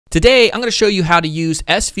Today, I'm going to show you how to use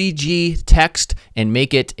SVG text and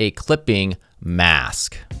make it a clipping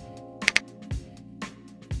mask.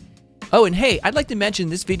 Oh, and hey, I'd like to mention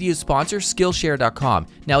this video's sponsor, Skillshare.com.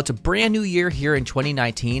 Now, it's a brand new year here in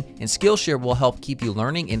 2019, and Skillshare will help keep you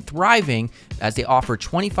learning and thriving as they offer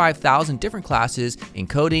 25,000 different classes in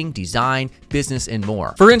coding, design, business, and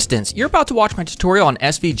more. For instance, you're about to watch my tutorial on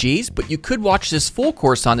SVGs, but you could watch this full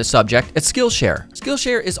course on the subject at Skillshare.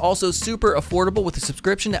 Skillshare is also super affordable with a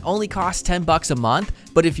subscription that only costs $10 a month,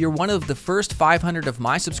 but if you're one of the first 500 of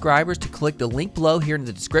my subscribers to click the link below here in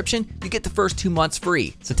the description, you get the first 2 months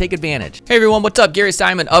free, so take advantage. Hey everyone, what's up? Gary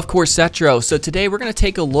Simon of Coursetro. So today we're going to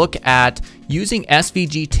take a look at using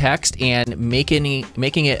SVG text and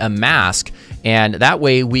making it a mask, and that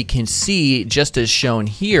way we can see, just as shown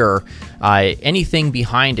here, anything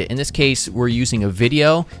behind it. In this case, we're using a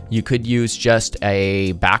video. You could use just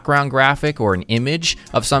a background graphic or an image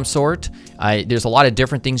of some sort. There's a lot of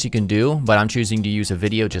different things you can do, but I'm choosing to use a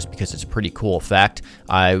video just because it's a pretty cool effect.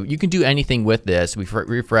 You can do anything with this. We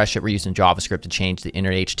refresh it. We're using JavaScript to change the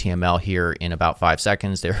inner HTML here in about 5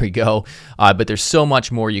 seconds. There we go. But there's so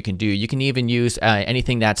much more you can do. You can even use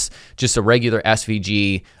anything that's just a regular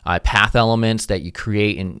SVG path elements that you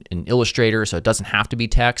create in Illustrator, so it doesn't have to be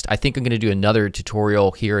text. I think I'm going to do another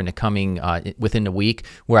tutorial here in the coming within the week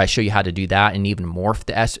where I show you how to do that and even morph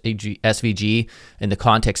the SVG in the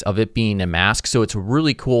context of it being a mask. So it's a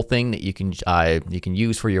really cool thing that you can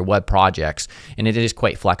use for your web projects, and it is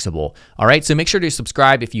quite flexible. All right, so make sure to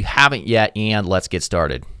subscribe if you haven't yet, and let's get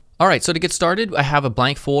started. All right, so to get started, I have a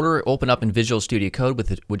blank folder open up in Visual Studio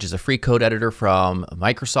Code, which is a free code editor from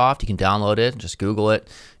Microsoft. You can download it, just Google it,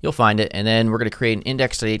 you'll find it. And then we're going to create an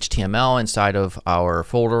index.html inside of our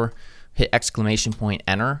folder, hit exclamation point,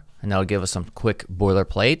 enter, and that'll give us some quick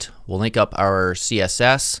boilerplate. We'll link up our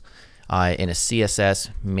CSS in a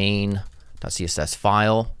CSS main.css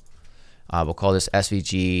file. We'll call this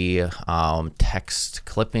SVG text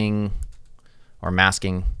clipping or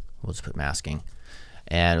masking. We'll just put masking.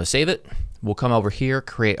 And we'll save it. We'll come over here,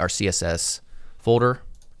 create our CSS folder,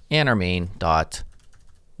 and our main dot.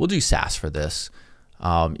 We'll do Sass for this.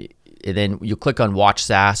 And then you'll click on Watch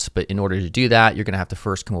Sass, but in order to do that, you're going to have to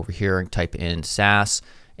first come over here and type in Sass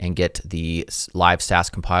and get the live Sass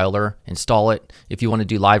compiler, install it. If you want to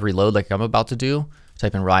do live reload like I'm about to do,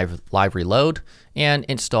 type in live reload and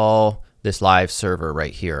install this live server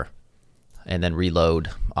right here. And then reload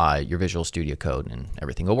your Visual Studio Code and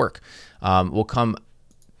everything will work. We'll come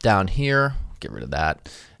down here, get rid of that,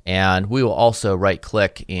 and we will also right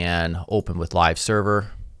click and open with live server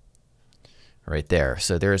right there.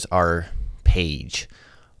 So there's our page.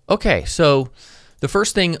 Okay, so the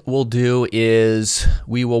first thing we'll do is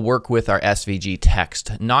we will work with our SVG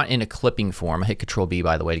text, not in a clipping form. I hit Control B,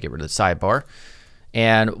 by the way, to get rid of the sidebar.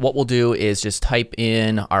 And what we'll do is just type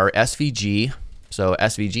in our SVG, so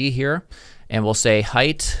SVG here, and we'll say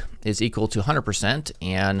height is equal to 100%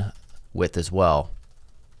 and width as well.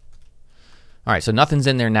 All right, so nothing's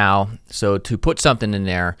in there now. So to put something in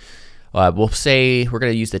there, we'll say we're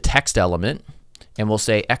going to use the text element, and we'll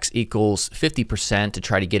say x equals 50% to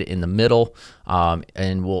try to get it in the middle.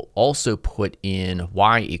 And we'll also put in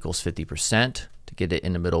y equals 50% to get it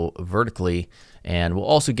in the middle vertically. And we'll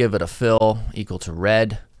also give it a fill equal to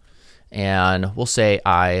red. And we'll say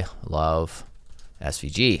I love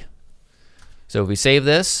SVG. So if we save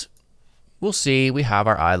this, we'll see we have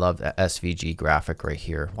our I love SVG graphic right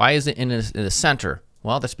here. Why is it in the center?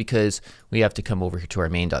 Well, that's because we have to come over here to our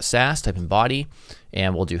main.sass, type in body,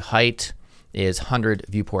 and we'll do height is 100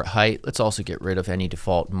 viewport height. Let's also get rid of any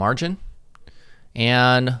default margin.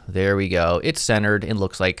 And there we go. It's centered and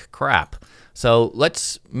looks like crap. So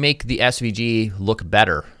let's make the SVG look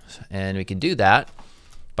better. And we can do that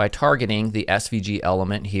by targeting the SVG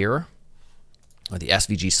element here, or the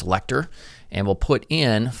SVG selector, and we'll put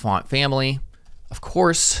in font family. Of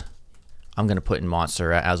course, I'm going to put in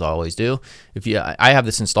Montserrat, as I always do. I have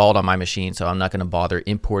this installed on my machine, so I'm not going to bother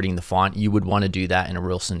importing the font. You would want to do that in a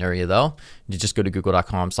real scenario, though. You just go to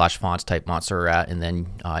google.com/fonts, type Montserrat, and then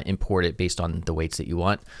import it based on the weights that you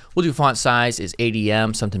want. We'll do font size is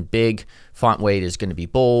ADM, something big. Font weight is going to be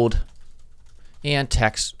bold, and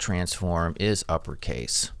text transform is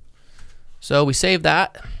uppercase. So we save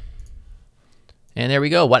that. And there we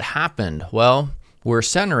go. What happened? Well, we're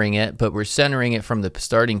centering it, but we're centering it from the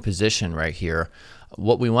starting position right here.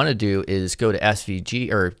 What we want to do is go to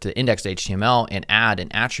SVG or to index.html and add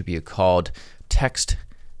an attribute called text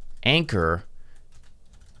anchor.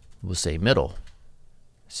 We'll say middle.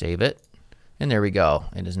 Save it. And there we go.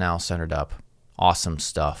 It is now centered up. Awesome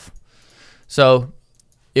stuff. So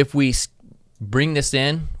if we bring this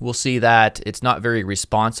in, we'll see that it's not very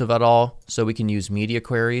responsive at all. So we can use media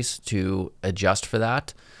queries to adjust for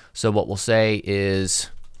that. So what we'll say is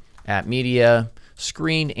at media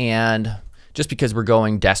screen, and just because we're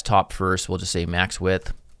going desktop first, we'll just say max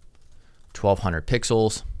width 1200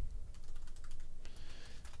 pixels.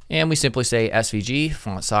 And we simply say SVG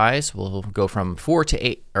font size. We'll go from 4 to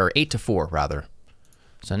 8, or 8 to 4 rather.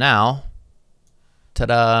 So now,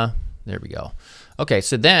 ta-da, there we go. Okay,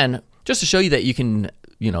 so then just to show you that you can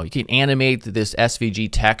animate this SVG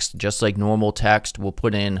text just like normal text, we'll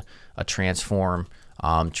put in a transform.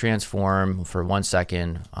 Transform for 1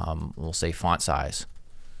 second, we'll say font size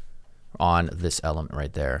on this element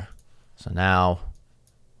right there. So now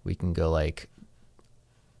we can go like,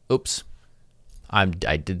 oops, I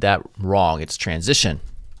did that wrong. It's transition.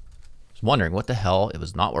 I was wondering what the hell, it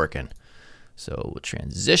was not working. So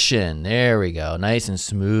transition, there we go, nice and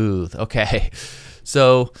smooth. Okay,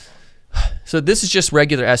 so this is just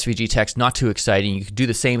regular SVG text, not too exciting. You could do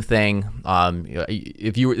the same thing.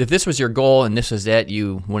 If this was your goal and this was it,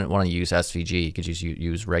 you wouldn't want to use SVG. You could just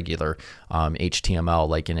use regular HTML,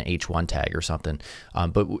 like in an H1 tag or something.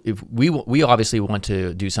 But if we obviously want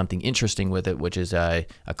to do something interesting with it, which is a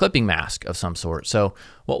clipping mask of some sort. So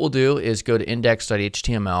what we'll do is go to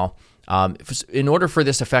index.html. In order for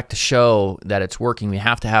this effect to show that it's working, we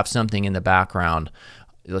have to have something in the background,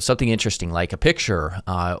 something interesting like a picture,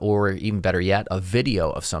 or even better yet, a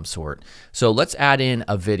video of some sort. So let's add in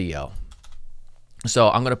a video. So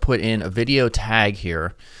I'm going to put in a video tag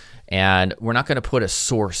here, and we're not going to put a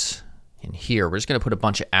source in here. We're just going to put a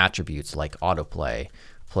bunch of attributes like autoplay,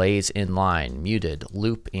 plays inline, muted,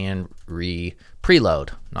 loop, and preload,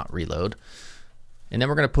 not reload. And then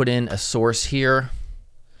we're going to put in a source here.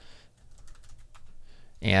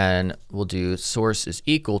 And we'll do source is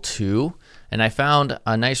equal to, and I found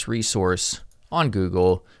a nice resource on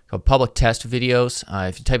Google called public test videos.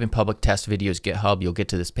 If you type in public test videos GitHub, you'll get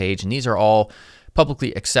to this page, and these are all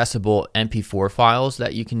publicly accessible MP4 files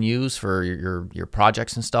that you can use for your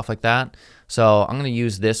projects and stuff like that. So I'm going to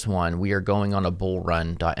use this one. We are going on a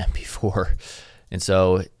bullrun.mp4, and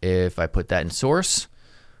so if I put that in source,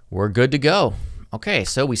 we're good to go. Okay,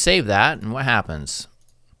 so we save that, and what happens?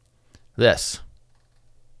 This.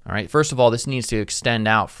 All right, first of all, this needs to extend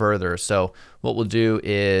out further. So what we'll do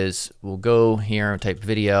is we'll go here and type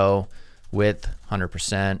video, width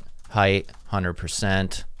 100%, height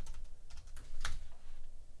 100%.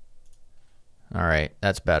 All right,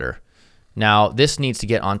 that's better. Now this needs to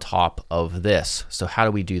get on top of this. So how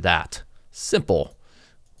do we do that? Simple.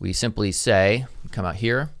 We simply say, come out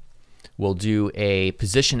here, we'll do a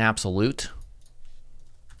position absolute.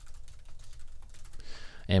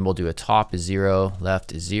 And we'll do a top is 0,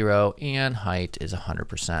 left is 0, and height is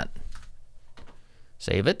 100%.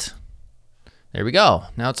 Save it. There we go.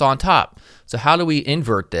 Now it's on top. So how do we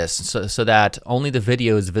invert this so that only the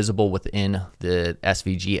video is visible within the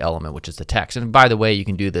SVG element, which is the text? And by the way, you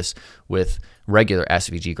can do this with regular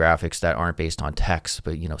SVG graphics that aren't based on text,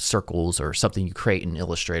 but circles or something you create in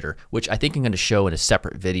Illustrator, which I think I'm going to show in a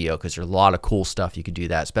separate video because there's a lot of cool stuff you can do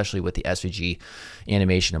that, especially with the SVG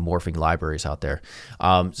animation and morphing libraries out there.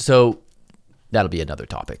 So that'll be another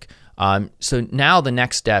topic. So now the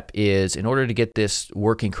next step is, in order to get this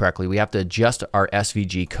working correctly, we have to adjust our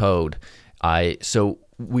SVG code. So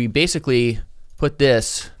we basically put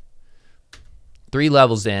this 3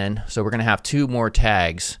 levels in. So we're going to have 2 more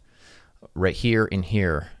tags right here and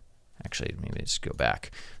here. Actually, maybe just go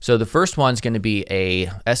back. So the first one's going to be a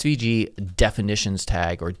SVG definitions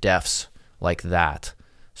tag, or defs, like that.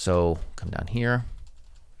 So come down here.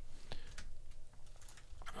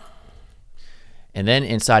 And then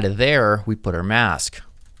inside of there, we put our mask.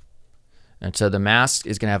 And so the mask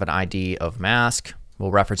is going to have an ID of mask.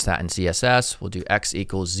 We'll reference that in CSS. We'll do x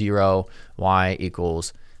equals 0, y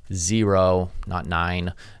equals 0, not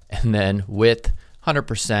 9. And then width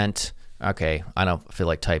 100%. Okay, I don't feel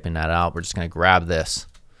like typing that out. We're just going to grab this.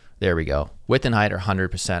 There we go. Width and height are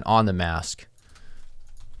 100% on the mask.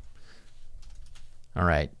 All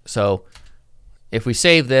right, so if we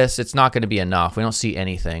save this, it's not going to be enough. We don't see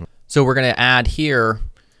anything. So we're going to add here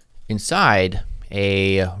inside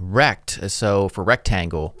a rect, so for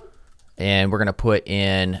rectangle, and we're going to put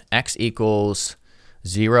in x equals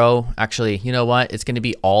 0. Actually, you know what? It's going to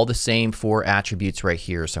be all the same 4 attributes right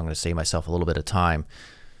here, so I'm going to save myself a little bit of time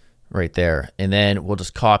right there. And then we'll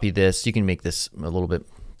just copy this. You can make this a little bit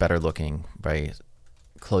better looking by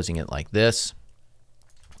closing it like this.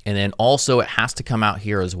 And then also it has to come out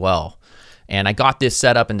here as well. And I got this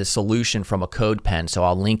set up in the solution from a Codepen, so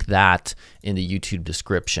I'll link that in the YouTube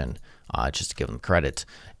description, just to give them credit.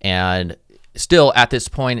 And still, at this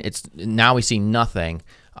point, now we see nothing.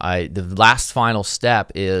 the last final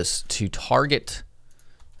step is to target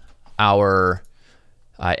our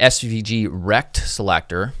SVG rect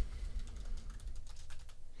selector.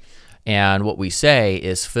 And what we say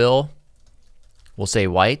is fill, we'll say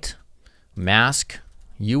white, mask,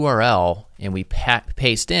 URL, and we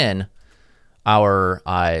paste in our,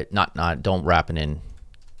 don't wrap it in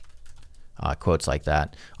quotes like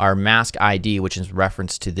that, our mask ID, which is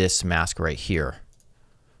reference to this mask right here,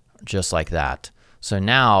 just like that. So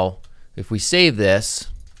now, if we save this,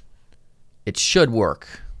 it should work.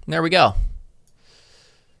 And there we go.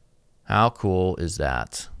 How cool is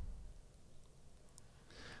that?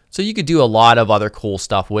 So you could do a lot of other cool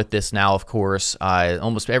stuff with this now, of course.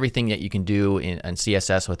 Almost everything that you can do in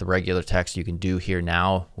CSS with the regular text, you can do here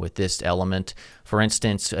now with this element. For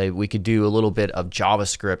instance, we could do a little bit of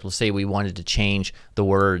JavaScript. Let's say we wanted to change the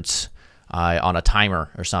words on a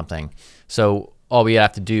timer or something. So all we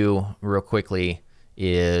have to do real quickly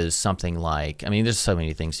is something like, I mean, there's so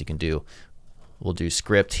many things you can do. We'll do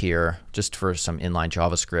script here just for some inline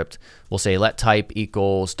JavaScript. We'll say let type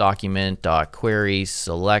equals document.query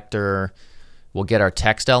selector. We'll get our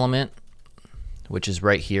text element, which is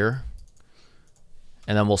right here.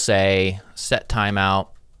 And then we'll say set timeout.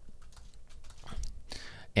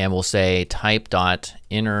 And we'll say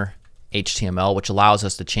type.inner HTML, which allows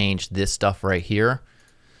us to change this stuff right here,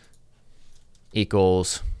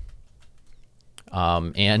 equals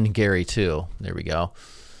and Gary too. There we go.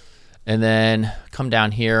 And then come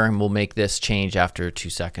down here and we'll make this change after 2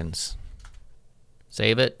 seconds.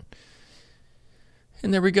 Save it.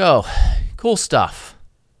 And there we go. Cool stuff.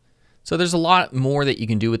 So there's a lot more that you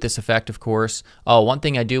can do with this effect, of course. Oh, one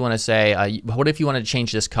thing I do want to say, what if you wanted to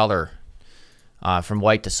change this color from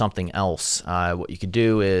white to something else? What you could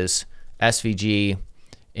do is SVG,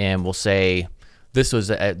 and we'll say this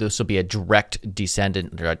will be a direct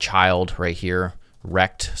descendant or a child right here.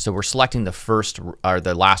 Rect. So we're selecting the first or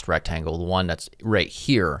the last rectangle, the one that's right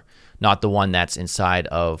here, not the one that's inside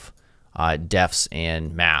of defs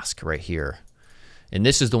and mask right here. And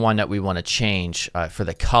this is the one that we want to change for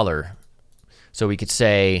the color. So we could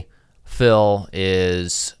say fill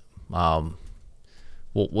is, we'll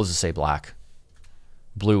just say black.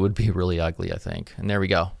 Blue would be really ugly, I think. And there we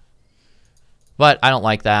go. But I don't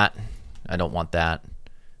like that. I don't want that.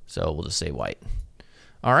 So we'll just say white.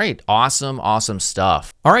 All right, awesome, awesome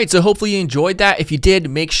stuff. All right, so hopefully you enjoyed that. If you did,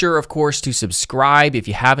 make sure, of course, to subscribe. If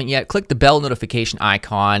you haven't yet, click the bell notification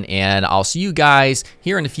icon, and I'll see you guys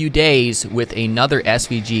here in a few days with another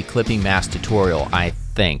SVG clipping mask tutorial, I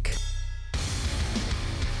think.